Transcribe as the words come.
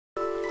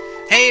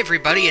Hey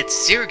everybody,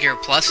 it's Zero Gear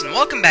Plus, and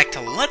welcome back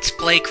to Let's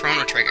Play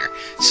Chrono Trigger.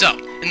 So,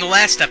 in the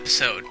last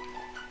episode,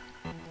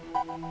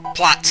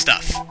 plot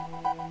stuff.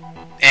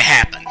 It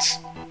happens.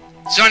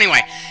 So anyway,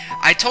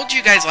 I told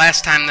you guys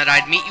last time that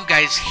I'd meet you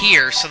guys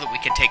here so that we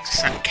could take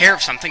care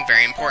of something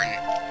very important.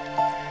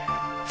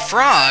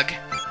 Frog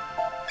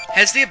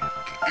has the...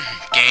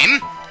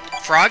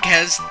 Frog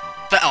has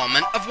the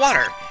element of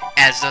water,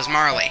 as does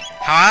Marley.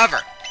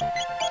 However,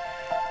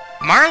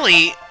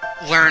 Marley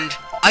learned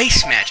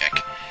ice magic.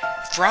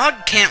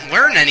 Frog can't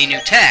learn any new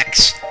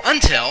techs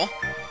until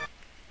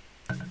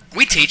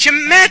we teach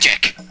him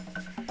magic.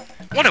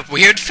 What a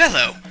weird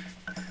fellow.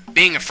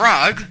 Being a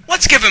frog,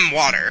 let's give him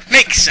water.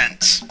 Makes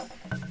sense.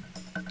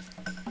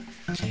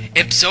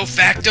 Ipso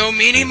facto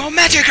minimo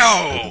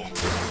magico!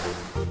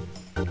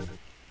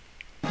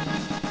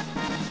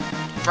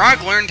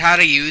 Frog learned how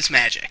to use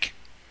magic.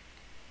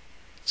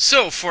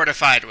 So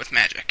fortified with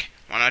magic.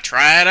 Wanna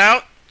try it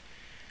out?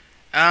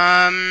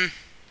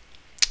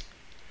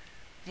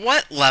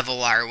 What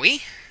level are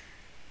we?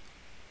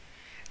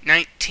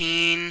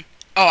 19...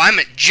 Oh, I'm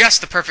at just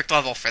the perfect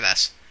level for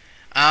this.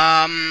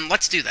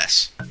 Let's do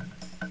this.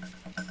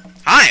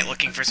 Hi,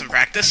 looking for some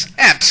practice?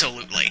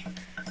 Absolutely.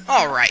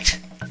 Alright.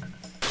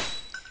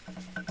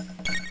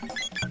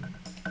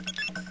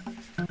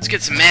 Let's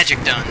get some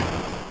magic done.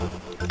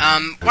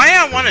 Why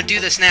I want to do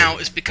this now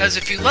is because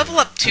if you level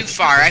up too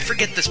far, I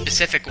forget the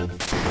specific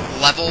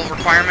level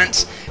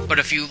requirements, but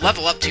if you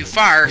level up too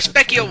far,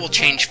 Specchio will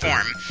change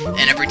form,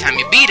 and every time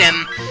you beat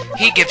him,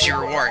 he gives you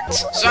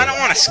rewards. So I don't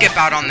want to skip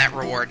out on that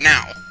reward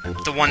now,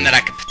 the one that I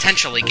could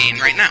potentially gain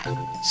right now.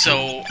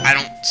 So I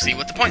don't see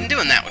what the point in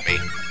doing that would be.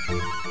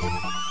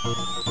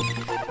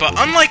 But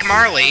unlike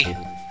Marley,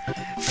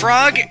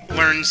 Frog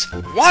learns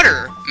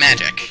water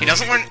magic. He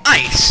doesn't learn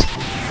ice,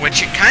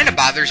 which it kind of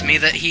bothers me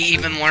that he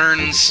even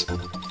learns...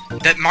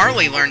 that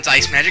Marley learns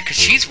ice magic, because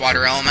she's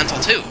water elemental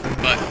too.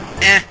 But,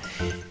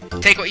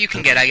 take what you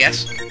can get, I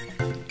guess.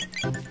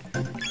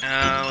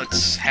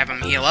 Let's have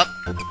him heal up.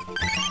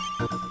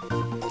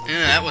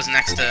 That was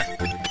next to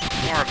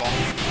horrible.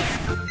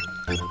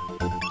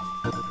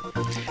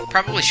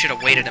 Probably should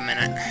have waited a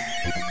minute.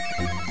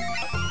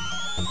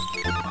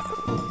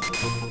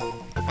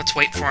 Let's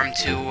wait for him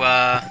to,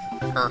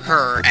 or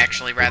her,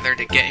 actually, rather,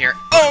 to get here.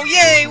 Oh,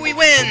 yay! We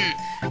win!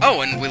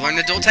 Oh, and we learned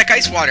the dual tech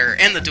ice water,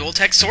 and the dual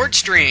tech sword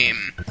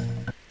stream!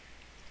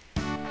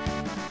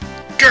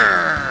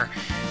 Grrr!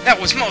 That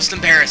was most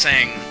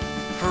embarrassing!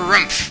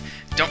 Harumph!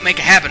 Don't make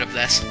a habit of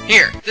this.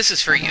 Here, this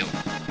is for you.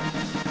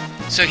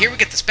 So here we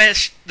get the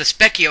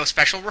Specchio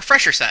special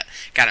refresher set.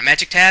 Got a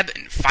magic tab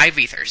and 5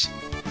 ethers.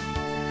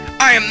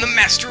 I am the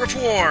master of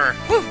war!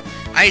 Whew!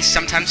 I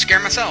sometimes scare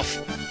myself.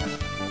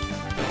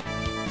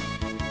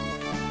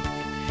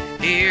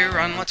 Here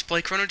on Let's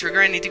Play Chrono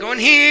Trigger, I need to go in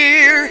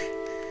here!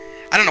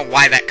 I don't know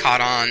why that caught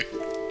on.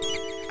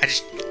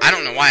 I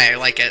don't know why I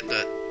like it,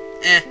 but,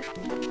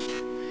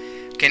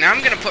 Okay, now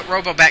I'm gonna put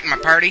Robo back in my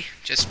party,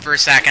 just for a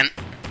second.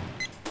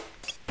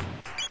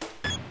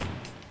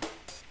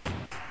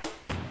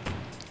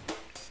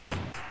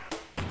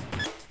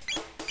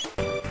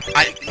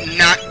 I'm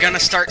not gonna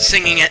start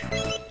singing it.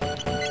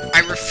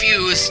 I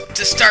refuse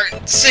to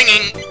start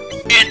singing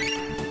it.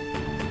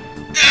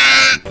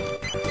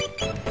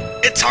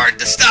 It's hard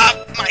to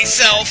stop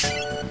myself.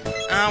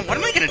 What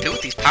am I gonna do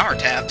with these power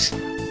tabs?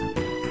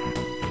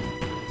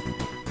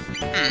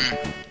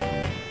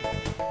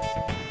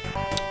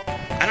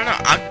 I don't know.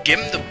 I'll give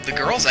them the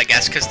girls, I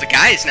guess, because the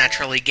guys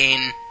naturally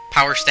gain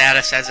power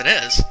status as it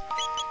is.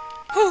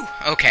 Whew.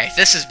 Okay,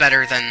 this is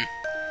better than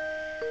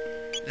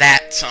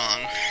that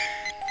song.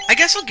 I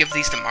guess I'll give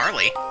these to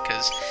Marley,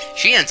 because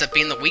she ends up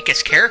being the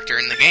weakest character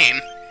in the game,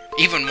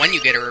 even when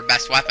you get her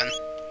best weapon.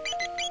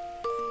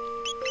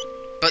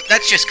 But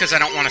that's just because I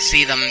don't want to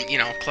see them, you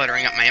know,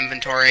 cluttering up my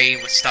inventory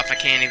with stuff I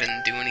can't even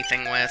do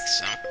anything with,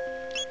 so...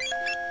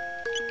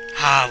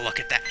 Ah, look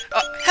at that.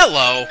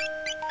 Hello!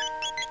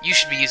 You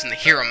should be using the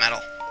hero medal.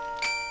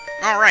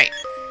 Alright,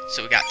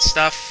 so we got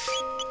stuff.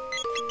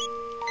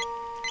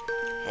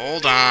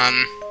 Hold on.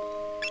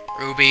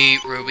 Ruby.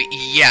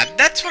 Yeah,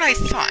 that's what I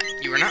thought.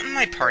 You are not in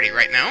my party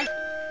right now.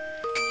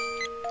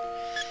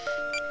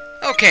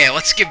 Okay,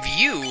 let's give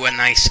you a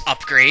nice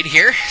upgrade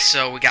here.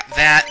 So we got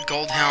that,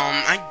 gold helm.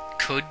 I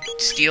could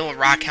steal a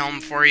rock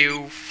helm for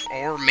you,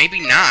 or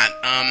maybe not.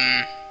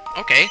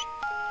 Okay.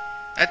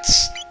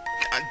 That's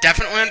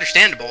definitely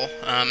understandable.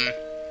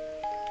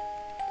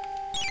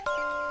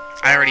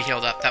 I already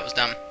healed up, that was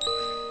dumb.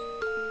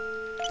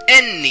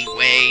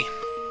 Anyway,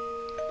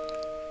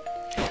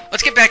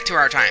 let's get back to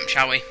our time,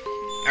 shall we?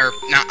 Or,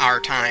 not our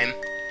time.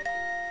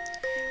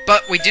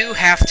 But we do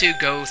have to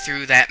go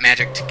through that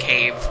magic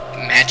cave.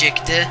 I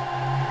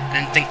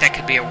didn't think that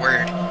could be a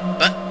word.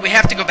 But we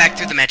have to go back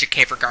through the magic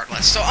cave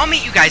regardless, so I'll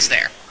meet you guys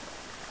there.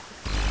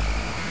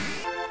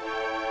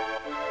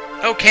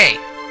 Okay,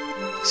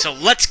 so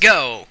let's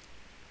go.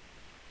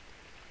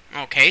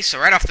 Okay, so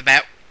right off the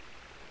bat,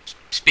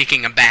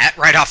 speaking of bat,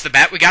 right off the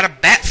bat, we got a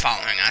bat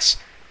following us.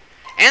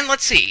 And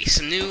let's see,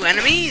 some new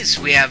enemies.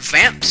 We have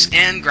vamps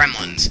and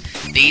gremlins.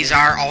 These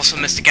are also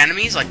mystic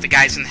enemies, like the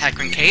guys in the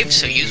Hecarim Cave,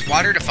 so use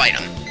water to fight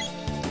them.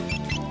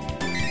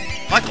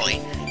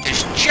 Luckily,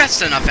 there's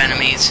just enough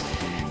enemies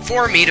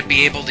for me to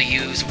be able to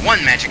use one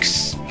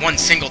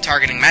single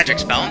targeting magic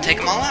spell and take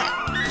them all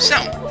out. So,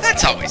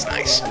 that's always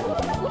nice.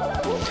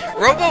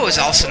 Robo is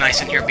also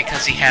nice in here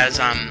because he has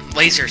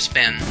laser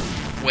spin,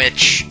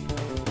 which,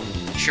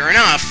 sure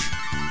enough,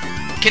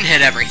 can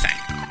hit everything.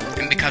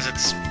 And because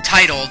it's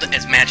titled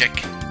as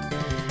magic,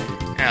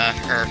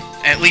 or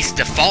at least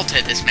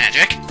defaulted as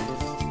magic,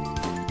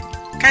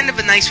 kind of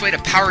a nice way to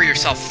power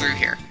yourself through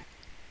here.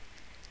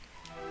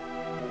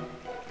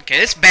 Okay,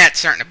 this bat's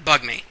starting to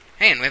bug me.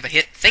 Hey, and we have a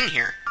hit thing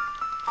here.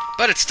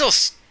 But it's still...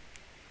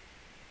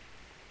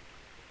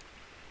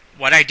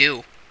 What'd I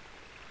do?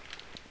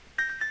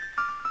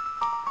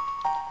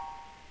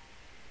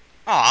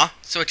 Aw,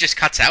 so it just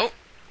cuts out?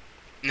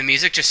 And the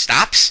music just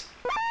stops?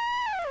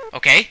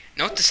 Okay,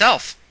 note to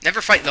self.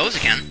 Never fight those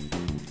again.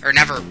 Or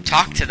never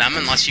talk to them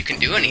unless you can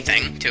do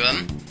anything to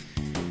them.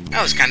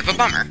 That was kind of a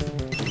bummer.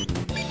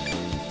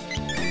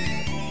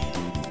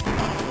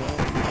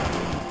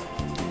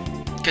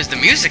 Because the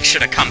music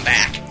should have come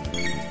back.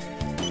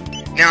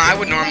 Now, I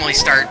would normally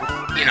start,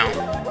 you know,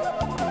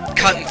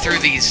 cutting through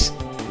these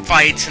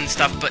fights and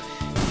stuff, but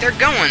they're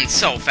going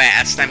so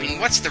fast. I mean,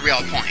 what's the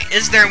real point?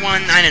 Is there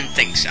one? I didn't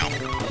think so.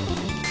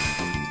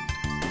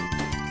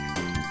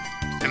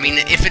 I mean,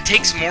 if it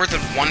takes more than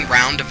one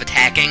round of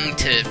attacking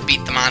to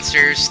beat the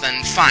monsters,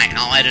 then fine,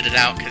 I'll edit it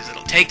out, because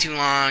it'll take too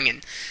long,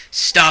 and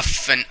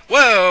stuff, and...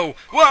 Whoa!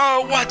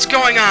 Whoa! What's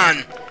going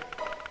on?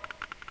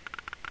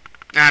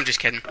 Nah, I'm just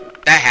kidding.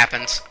 That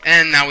happens.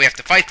 And now we have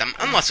to fight them.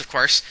 Unless, of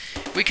course,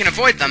 we can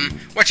avoid them,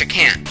 which I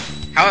can't.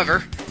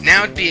 However,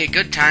 now would be a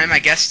good time, I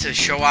guess, to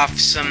show off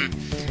some...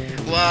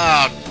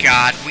 Oh,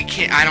 God.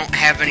 I don't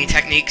have any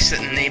techniques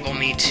that enable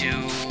me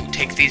to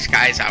take these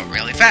guys out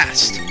really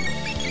fast.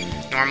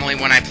 Normally,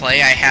 when I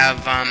play, I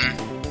have,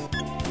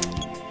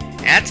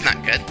 that's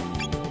not good.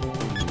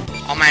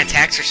 All my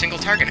attacks are single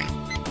targeting.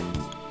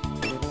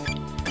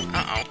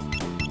 Uh-oh.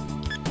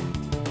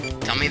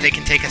 Tell me they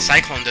can take a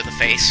cyclone to the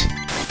face.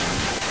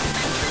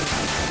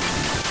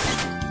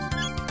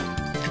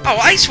 Oh,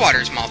 Ice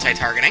Water's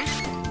multi-targeting.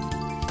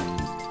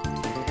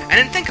 I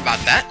didn't think about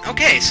that.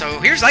 Okay,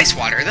 so here's Ice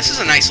Water. This is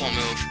a nice little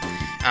move.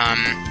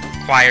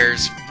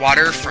 Requires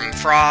water from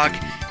Frog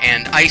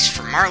and ice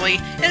from Marley,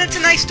 and it's a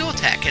nice dual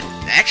attack. It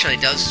actually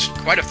does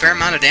quite a fair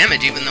amount of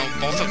damage, even though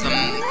both of them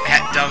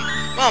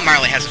well,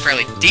 Marley has a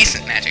fairly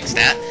decent magic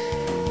stat.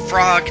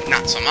 Frog,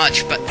 not so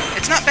much, but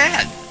it's not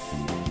bad.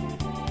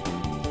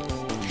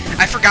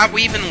 I forgot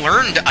we even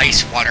learned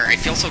Ice Water. I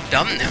feel so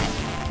dumb now.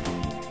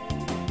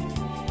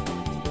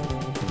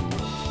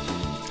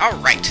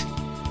 Alright.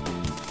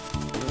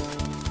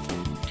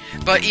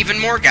 But even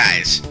more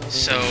guys,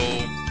 so...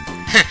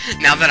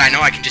 now that I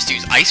know I can just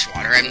use Ice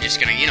Water, I'm just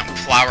gonna, you know,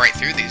 plow right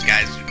through these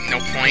guys. No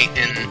point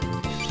in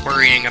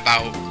worrying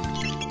about,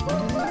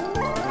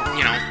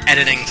 you know,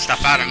 editing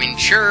stuff out. I mean,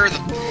 sure,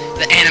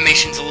 the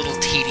animation's a little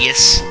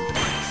tedious,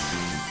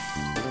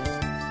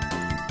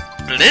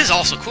 but it is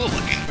also cool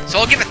looking, so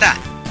I'll give it that.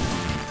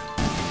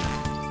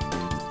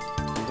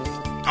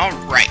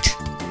 Alright.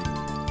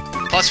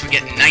 Plus, we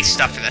get nice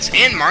stuff for this.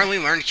 And Marley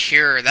learned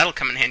Cure. That'll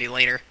come in handy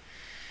later.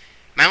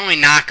 My only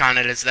knock on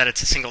it is that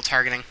it's a single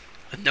targeting.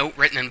 A note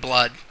written in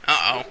blood.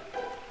 Uh-oh.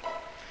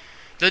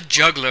 The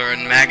juggler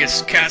in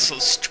Magus Castle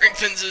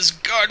strengthens his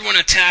guard when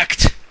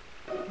attacked.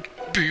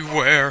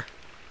 Beware.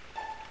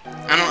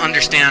 I don't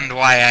understand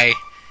why I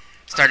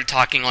started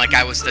talking like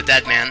I was the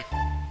dead man.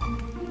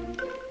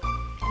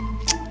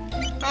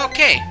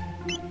 Okay.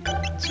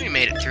 So we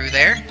made it through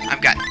there.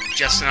 I've got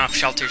just enough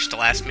shelters to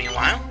last me a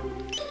while.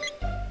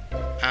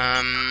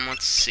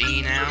 Let's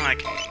see now. I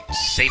can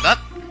save up.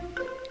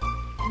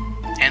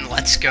 And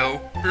let's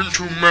go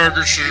into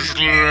Magus's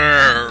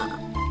lair.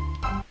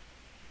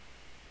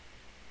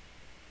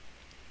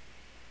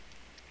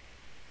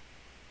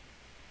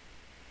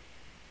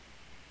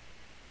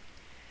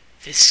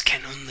 This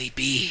can only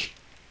be.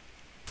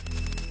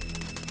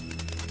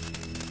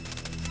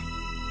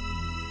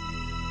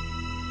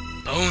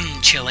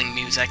 Bone-chilling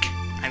music.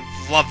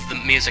 I love the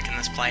music in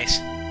this place.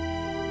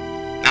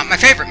 Not my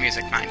favorite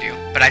music, mind you,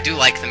 but I do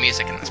like the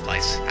music in this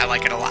place. I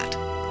like it a lot.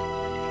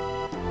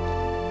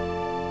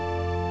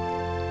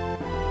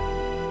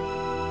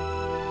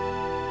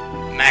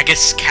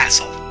 Magus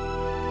Castle.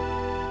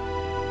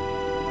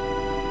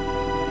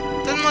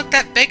 Doesn't look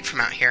that big from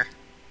out here.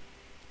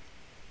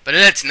 But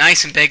it's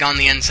nice and big on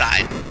the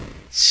inside.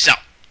 So,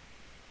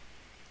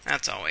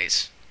 that's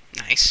always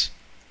nice.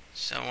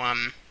 So,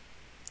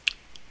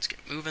 let's get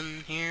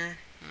moving here.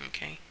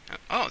 Okay.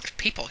 Oh, there's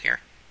people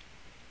here.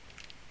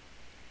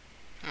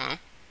 Hello.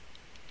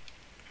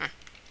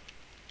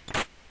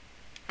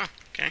 Huh,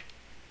 okay.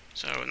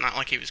 So, not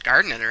like he was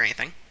guarding it or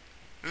anything.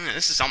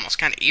 This is almost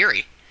kind of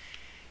eerie.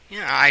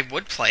 Yeah, I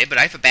would play, but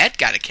I have a bad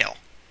guy to kill.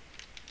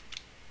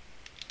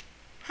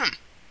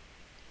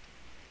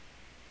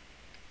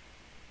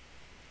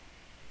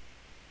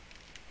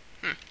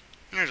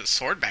 There's a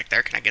sword back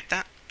there. Can I get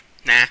that?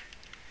 Nah.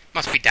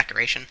 Must be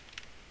decoration.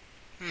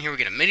 And here we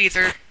get a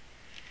mid-ether.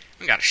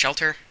 We got a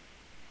shelter.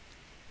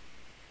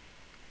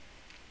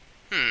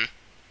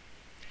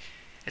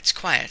 It's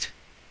quiet.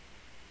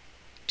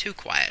 Too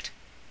quiet.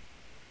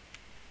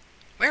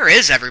 Where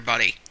is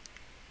everybody?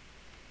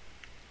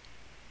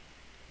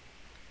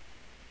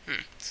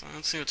 So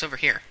let's see what's over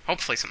here.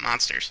 Hopefully some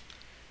monsters.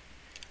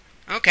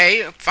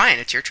 Okay, fine,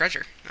 it's your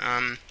treasure.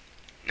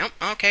 Nope,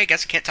 okay,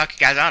 guess I can't talk you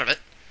guys out of it.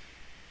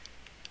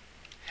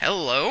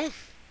 Hello?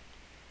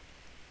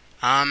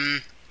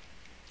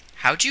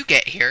 How'd you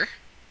get here?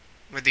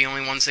 We're the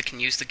only ones that can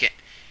use the game.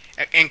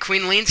 And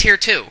Queen Lean's here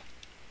too.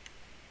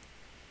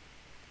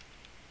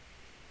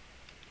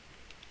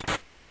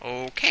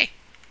 Okay.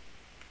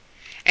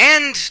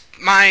 And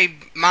my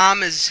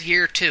mom is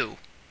here too.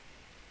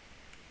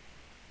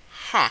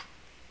 Huh.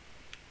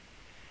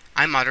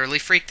 I'm utterly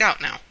freaked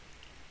out now.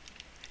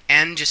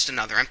 And just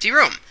another empty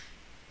room.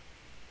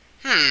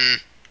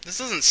 This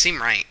doesn't seem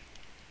right.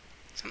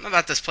 Something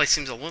about this place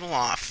seems a little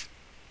off.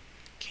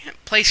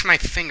 Can't place my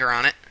finger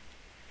on it.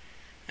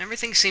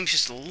 Everything seems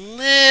just a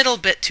little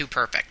bit too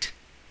perfect.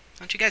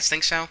 Don't you guys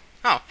think so?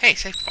 Oh, hey,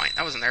 save point.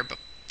 That wasn't there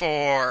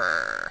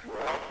before.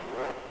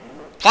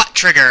 Plot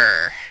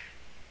trigger.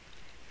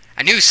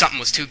 I knew something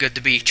was too good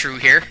to be true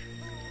here.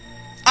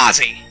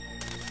 Ozzy.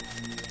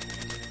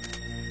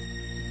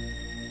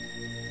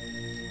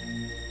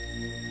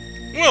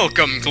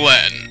 Welcome,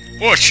 Glenn.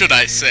 Or should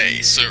I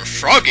say, Sir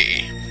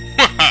Froggy?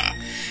 Haha.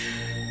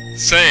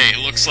 Say,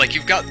 looks like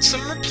you've got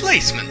some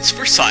replacements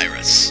for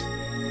Cyrus.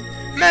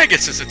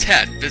 Magus is a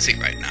tad busy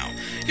right now.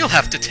 You'll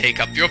have to take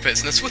up your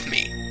business with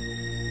me.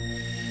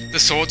 The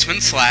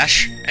swordsman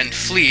Slash, and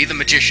Flea the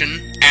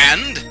magician,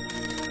 and...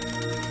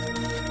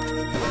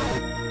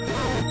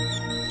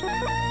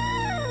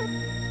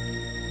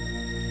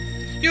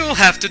 you'll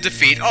have to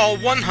defeat all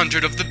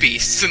 100 of the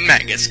beasts in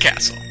Magus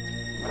Castle.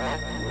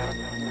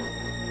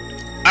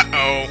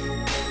 Uh-oh.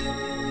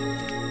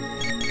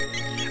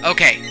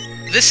 Okay,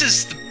 this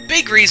is the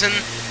big reason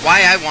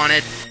why I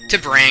wanted to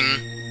bring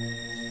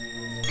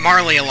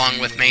Marley along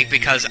with me,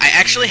 because I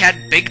actually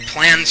had big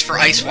plans for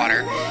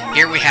Icewater.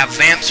 Here we have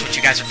Vamps, which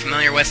you guys are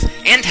familiar with,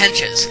 and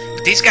Henches.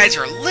 But these guys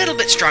are a little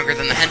bit stronger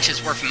than the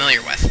Henches we're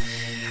familiar with.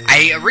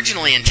 I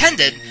originally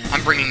intended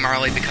on bringing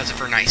Marley because of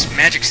her nice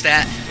magic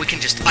stat. We can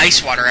just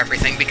Icewater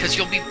everything, because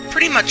you'll be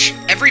pretty much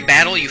every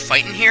battle you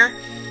fight in here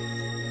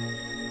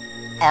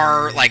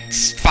are like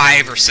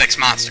 5 or 6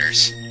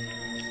 monsters.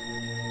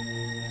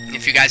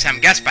 If you guys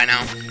haven't guessed by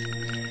now,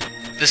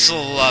 this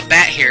little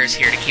bat here is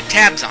here to keep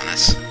tabs on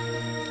us.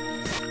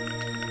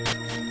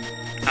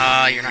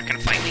 You're not gonna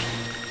fight me?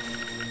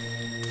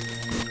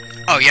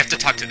 Oh, you have to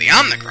talk to the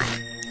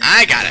Omnicron.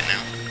 I got it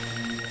now.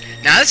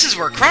 Now this is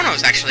where Chrono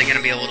is actually going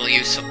to be a little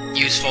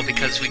useful,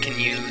 because we can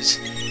use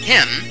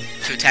him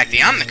to attack the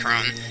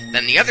Omnicron,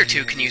 then the other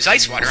two can use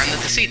Icewater on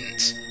the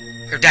Decedents.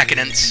 Or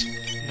Decadents.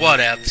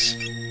 Whatevs.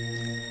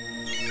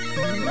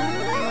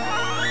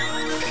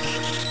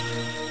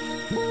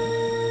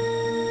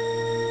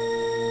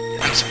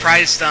 I'm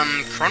surprised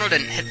Chrono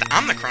didn't hit the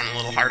Omnicron a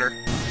little harder.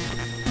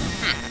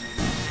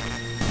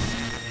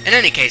 In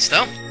any case,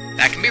 though,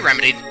 that can be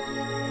remedied.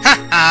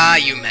 Ha ha,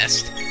 you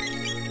missed.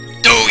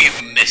 Oh, you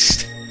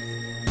missed.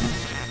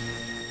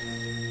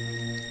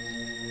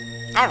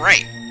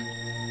 Alright.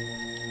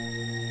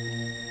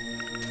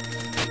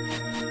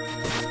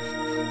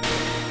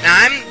 Now,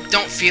 I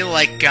don't feel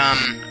like,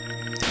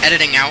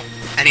 editing out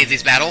any of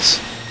these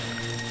battles.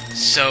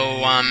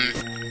 So,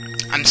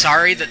 I'm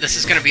sorry that this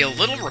is going to be a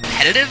little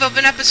repetitive of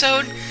an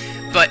episode,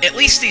 but at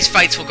least these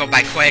fights will go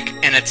by quick,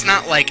 and it's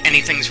not like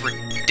anything's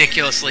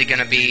ridiculously going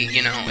to be,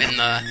 you know, in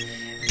the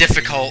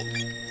difficult,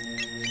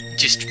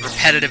 just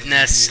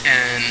repetitiveness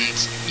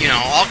and, you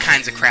know, all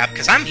kinds of crap,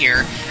 because I'm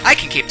here, I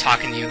can keep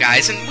talking to you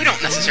guys, and we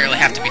don't necessarily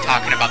have to be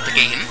talking about the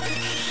game.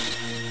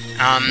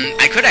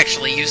 I could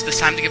actually use this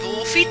time to give a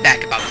little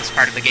feedback about this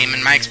part of the game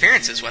and my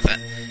experiences with it.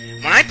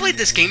 When I played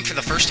this game for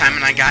the first time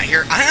and I got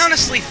here, I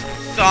honestly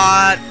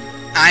thought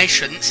I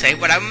shouldn't say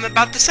what I'm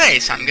about to say,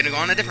 so I'm gonna go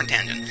on a different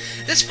tangent.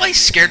 This place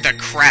scared the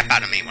crap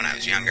out of me when I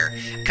was younger,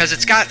 because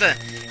it's got the...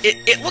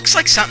 It looks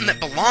like something that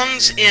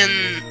belongs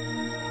in...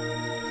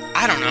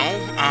 I don't know,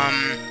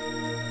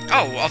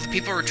 oh, all the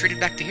people retreated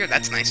back to here,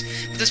 that's nice.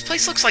 But this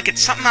place looks like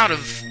it's something out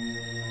of...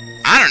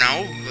 I don't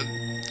know,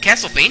 a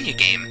Castlevania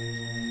game.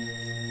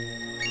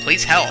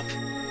 Please help.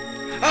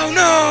 Oh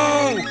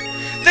no!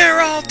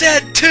 They're all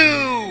dead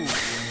too!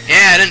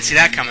 Yeah, I didn't see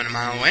that coming a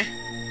mile away.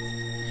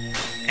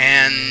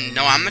 And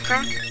no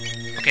Omnicron?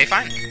 Okay,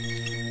 fine.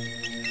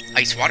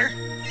 Icewater?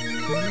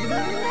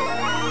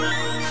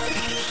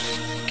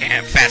 Okay,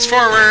 fast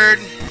forward.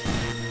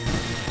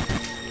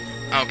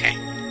 Okay.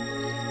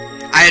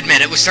 I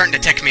admit, it was starting to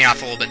tick me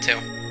off a little bit too.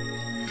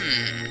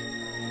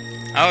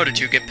 How did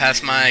you get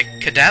past my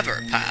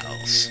cadaver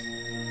pals?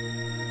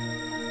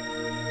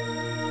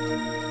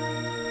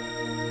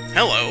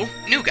 Hello,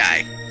 new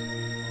guy.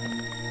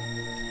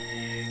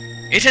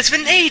 It has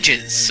been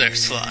ages, Sir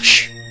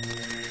Slush.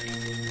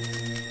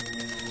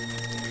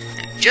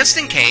 And just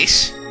in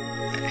case,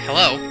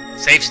 hello,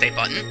 save state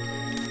button.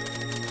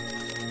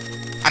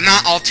 I'm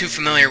not all too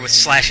familiar with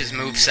Slash's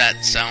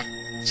moveset, so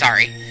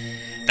sorry.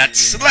 That's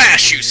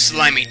Slash, you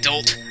slimy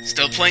dolt.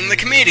 Still playing the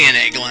comedian,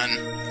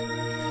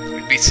 Eglin.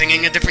 We'd be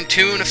singing a different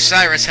tune if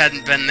Cyrus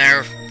hadn't been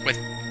there with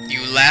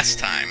you last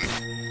time.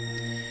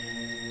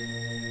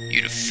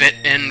 You'd have fit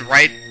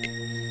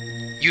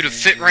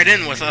right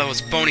in with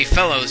those bony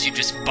fellows you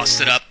just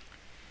busted up.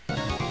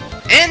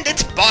 And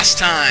it's boss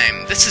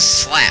time! This is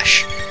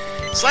Slash.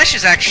 Slash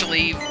is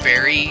actually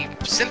very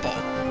simple.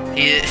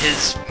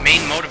 His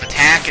main mode of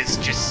attack is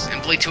just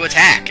simply to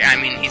attack. I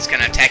mean, he's going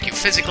to attack you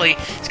physically.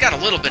 He's got a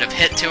little bit of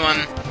hit to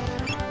him,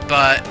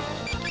 but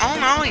all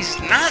in all, he's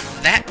not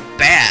that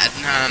bad.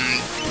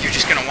 You're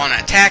just going to want to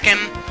attack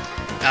him.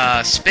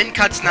 Spin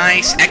cut's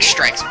nice. X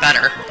strike's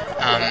better.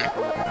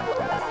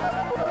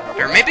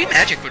 Or maybe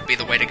magic would be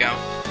the way to go.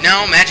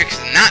 No, magic's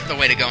not the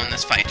way to go in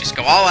this fight. Just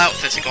go all out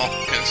physical,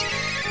 because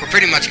we're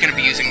pretty much going to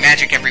be using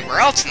magic everywhere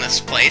else in this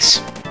place.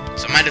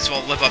 So might as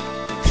well live up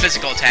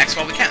physical attacks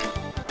while we can.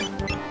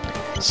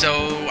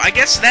 So I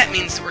guess that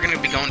means that we're going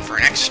to be going for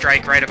an X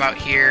strike right about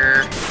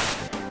here.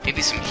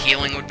 Maybe some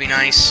healing would be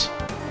nice.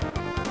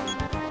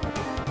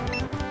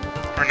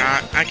 Or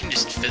not. I can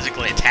just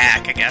physically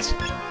attack, I guess.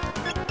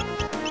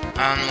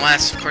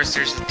 Unless, of course,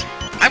 there's...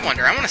 I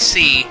wonder, I want to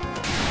see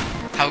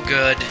how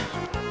good...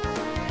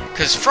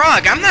 Because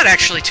Frog, I'm not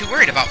actually too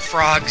worried about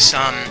Frog's,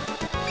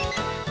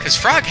 because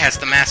Frog has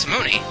the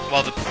Masamune.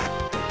 Well,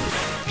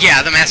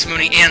 yeah, the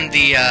Masamune and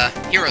the,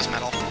 Hero's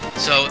Medal.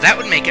 So that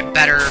would make it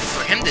better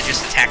for him to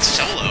just attack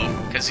solo,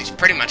 because he's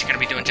pretty much going to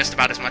be doing just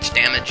about as much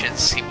damage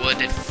as he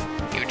would if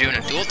he were doing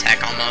a dual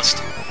attack almost.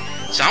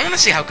 So I want to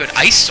see how good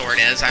Ice Sword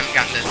is. I haven't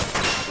gotten to...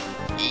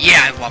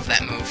 Yeah, I love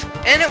that move.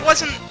 And it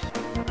wasn't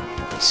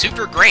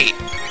super great.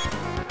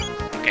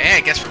 Okay,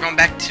 I guess we're going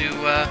back to,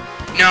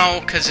 no,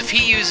 because if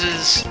he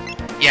uses...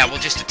 Yeah, we'll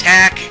just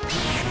attack,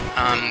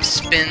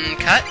 spin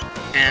cut,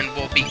 and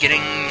we'll be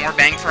getting more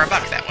bang for our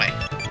buck that way.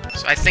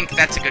 So I think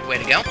that's a good way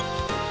to go.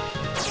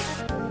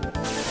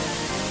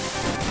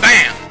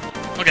 Bam!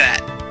 Look at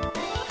that.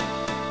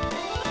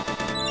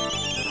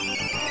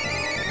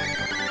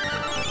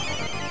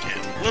 Okay,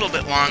 a little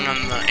bit long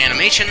on the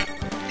animation.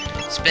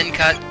 Spin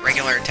cut,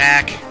 regular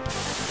attack,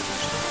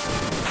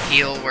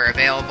 heal where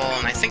available,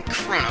 and I think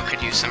Chrono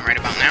could use some right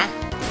about now.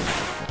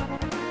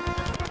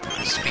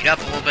 Speed up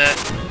a little bit.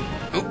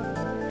 Oop,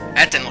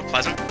 that didn't look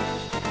pleasant.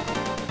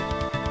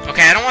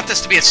 Okay, I don't want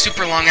this to be a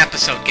super long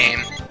episode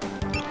game.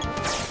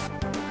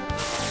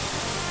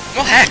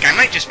 Well, heck, I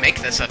might just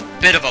make this a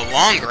bit of a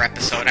longer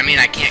episode. I mean,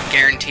 I can't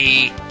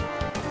guarantee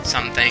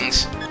some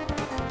things.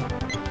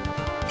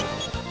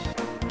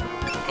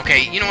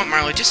 Okay, you know what,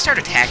 Marlo? Just start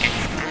attacking.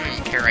 I don't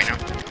even care right now.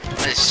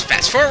 Let's just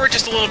fast forward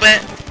just a little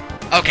bit.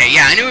 Okay,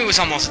 yeah, I knew he was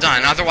almost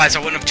done. Otherwise, I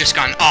wouldn't have just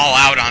gone all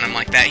out on him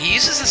like that. He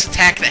uses this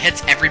attack that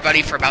hits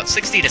everybody for about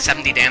 60 to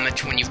 70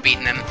 damage when you've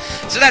beaten him.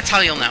 So that's how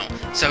you'll know.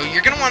 So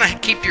you're going to want to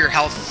keep your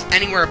health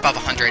anywhere above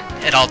 100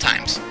 at all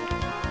times.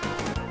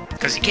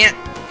 Because he can't...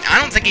 I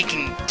don't think he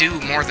can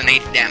do more than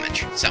 80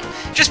 damage, so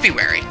just be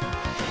wary.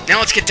 Now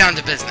let's get down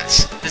to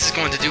business. This is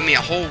going to do me a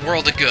whole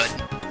world of good.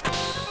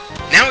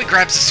 Now he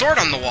grabs the sword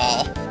on the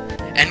wall,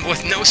 and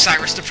with no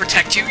Cyrus to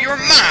protect you, you're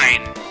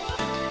mine!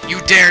 You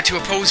dare to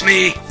oppose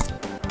me?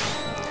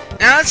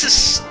 Now this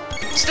is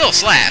still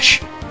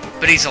Slash,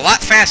 but he's a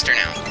lot faster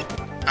now.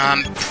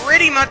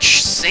 Pretty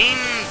much same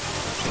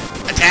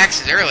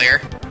attacks as earlier.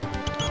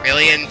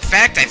 Really, in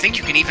fact, I think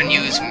you can even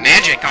use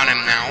magic on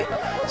him now.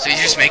 So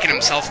he's just making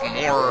himself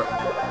more,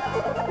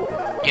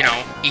 you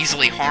know,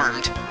 easily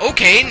harmed.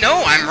 Okay,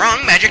 no, I'm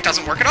wrong. Magic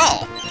doesn't work at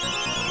all.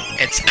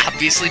 It's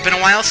obviously been a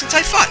while since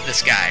I fought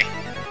this guy.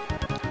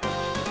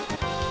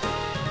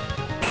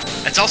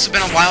 It's also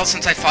been a while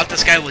since I fought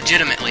this guy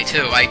legitimately,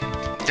 too.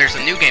 There's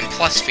a New Game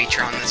Plus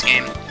feature on this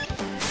game,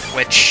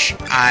 which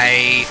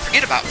I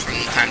forget about from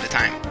time to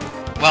time.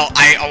 Well,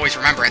 I always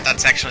remember it.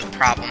 That's actually the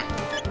problem.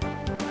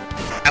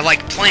 I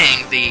like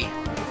playing the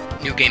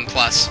New Game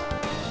Plus.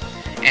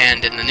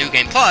 And in the New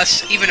Game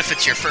Plus, even if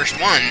it's your first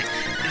one,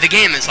 the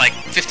game is like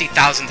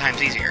 50,000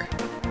 times easier.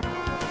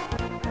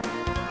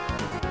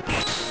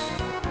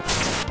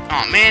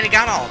 Oh man, he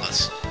got all of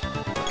us.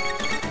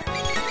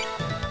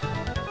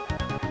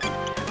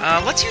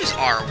 Let's use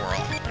our whirl.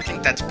 I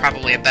think that's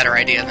probably a better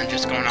idea than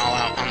just going all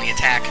out on the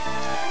attack.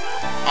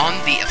 On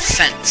the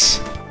offense.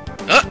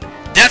 Oh!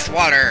 Death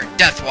Water!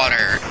 Death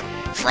Water!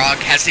 Frog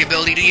has the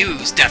ability to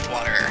use Death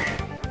Water.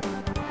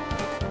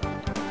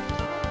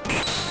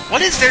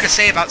 What is there to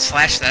say about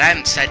Slash that I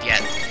haven't said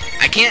yet?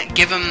 I can't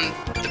give him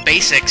the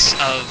basics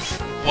of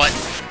what...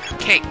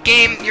 Okay,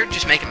 game, you're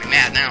just making me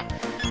mad now.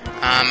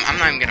 I'm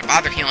not even gonna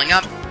bother healing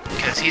up,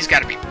 because he's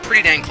gotta be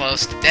pretty dang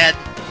close to dead.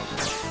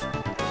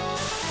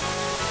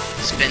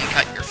 Spin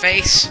cut your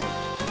face.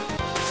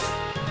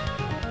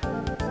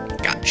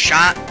 Got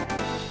shot.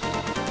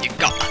 You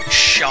got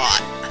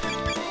shot.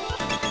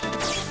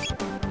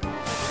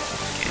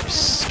 Okay,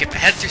 just skip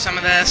ahead through some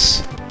of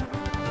this.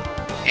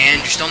 And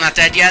you're still not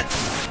dead yet?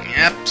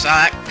 Yep,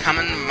 saw it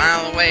coming a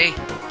mile away.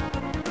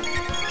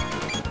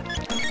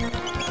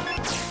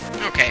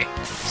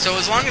 So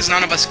as long as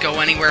none of us go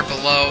anywhere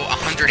below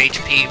 100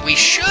 HP, we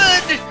should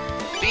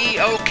be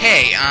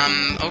okay.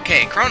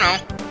 Okay, Chrono.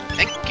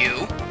 Thank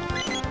you.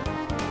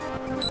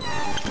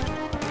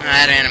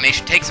 That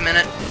animation takes a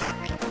minute.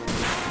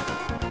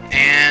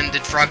 And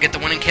did Frog get the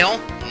winning kill?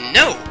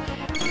 No!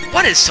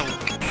 What is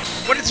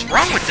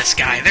wrong with this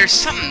guy? There's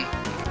something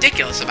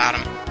ridiculous about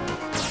him.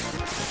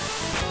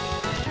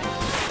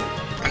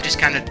 I'm just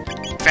kind of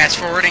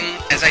fast-forwarding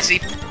as I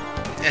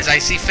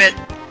see fit.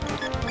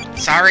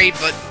 Sorry,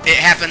 but it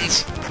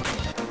happens.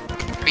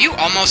 Are you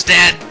almost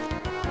dead?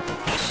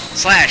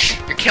 Slash,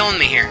 you're killing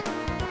me here.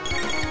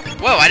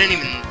 Whoa, I didn't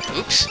even...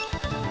 Oops.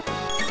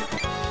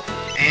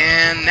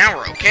 And now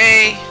we're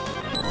okay.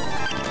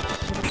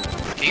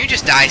 Can you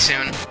just die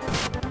soon?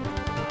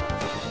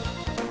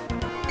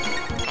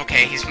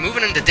 Okay, he's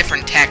moving into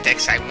different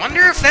tactics. I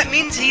wonder if that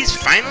means he's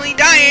finally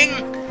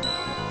dying.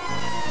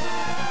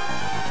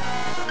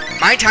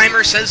 My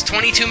timer says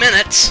 22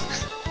 minutes.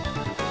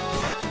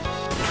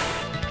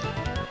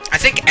 I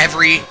think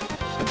every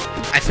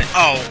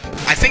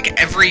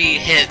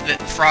hit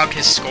that Frog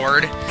has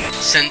scored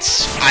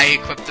since I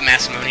equipped the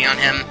Masamune on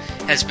him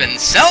has been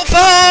cell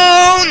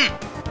phone!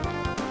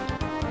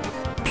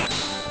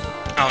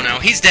 Oh no,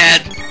 he's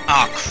dead.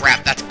 Oh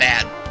crap, that's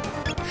bad.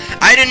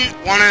 I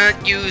didn't want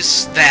to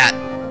use that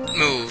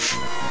move.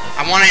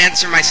 I want to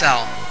answer my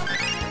cell.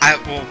 I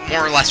will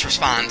more or less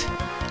respond.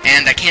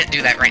 And I can't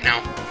do that right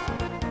now.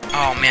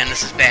 Oh man,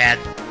 this is bad.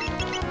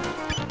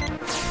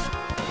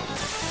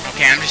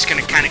 Okay, I'm just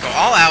gonna kind of go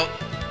all out.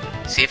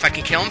 See if I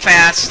can kill him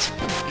fast.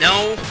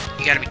 No,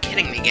 you gotta be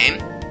kidding me,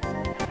 game.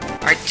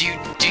 Alright, do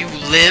you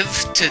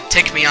live to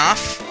tick me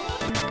off?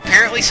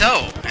 Apparently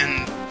so,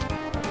 and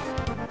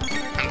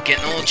I'm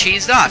getting a little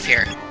cheesed off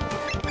here.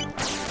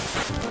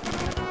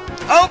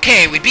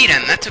 Okay, we beat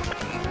him. That took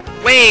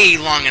way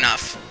long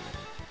enough.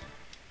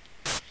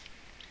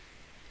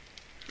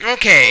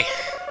 Okay.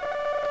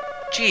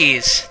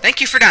 Jeez,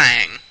 thank you for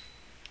dying.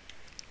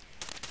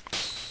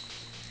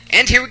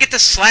 And here we get the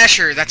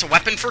Slasher. That's a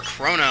weapon for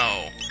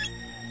Chrono.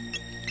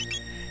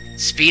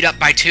 Speed up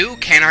by 2,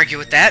 can't argue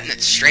with that, and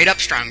it's straight up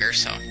stronger,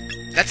 so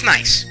that's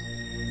nice.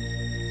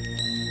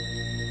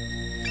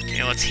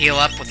 Okay, let's heal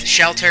up with the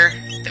shelter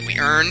that we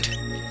earned.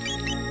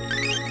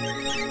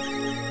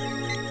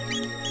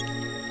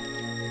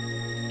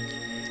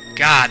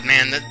 God,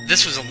 man,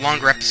 this was a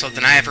longer episode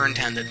than I ever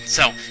intended.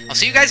 So, I'll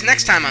see you guys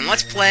next time on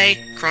Let's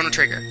Play Chrono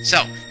Trigger.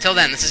 So, till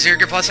then, this is Zero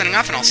Gear Plus signing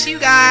off, and I'll see you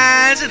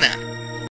guys then.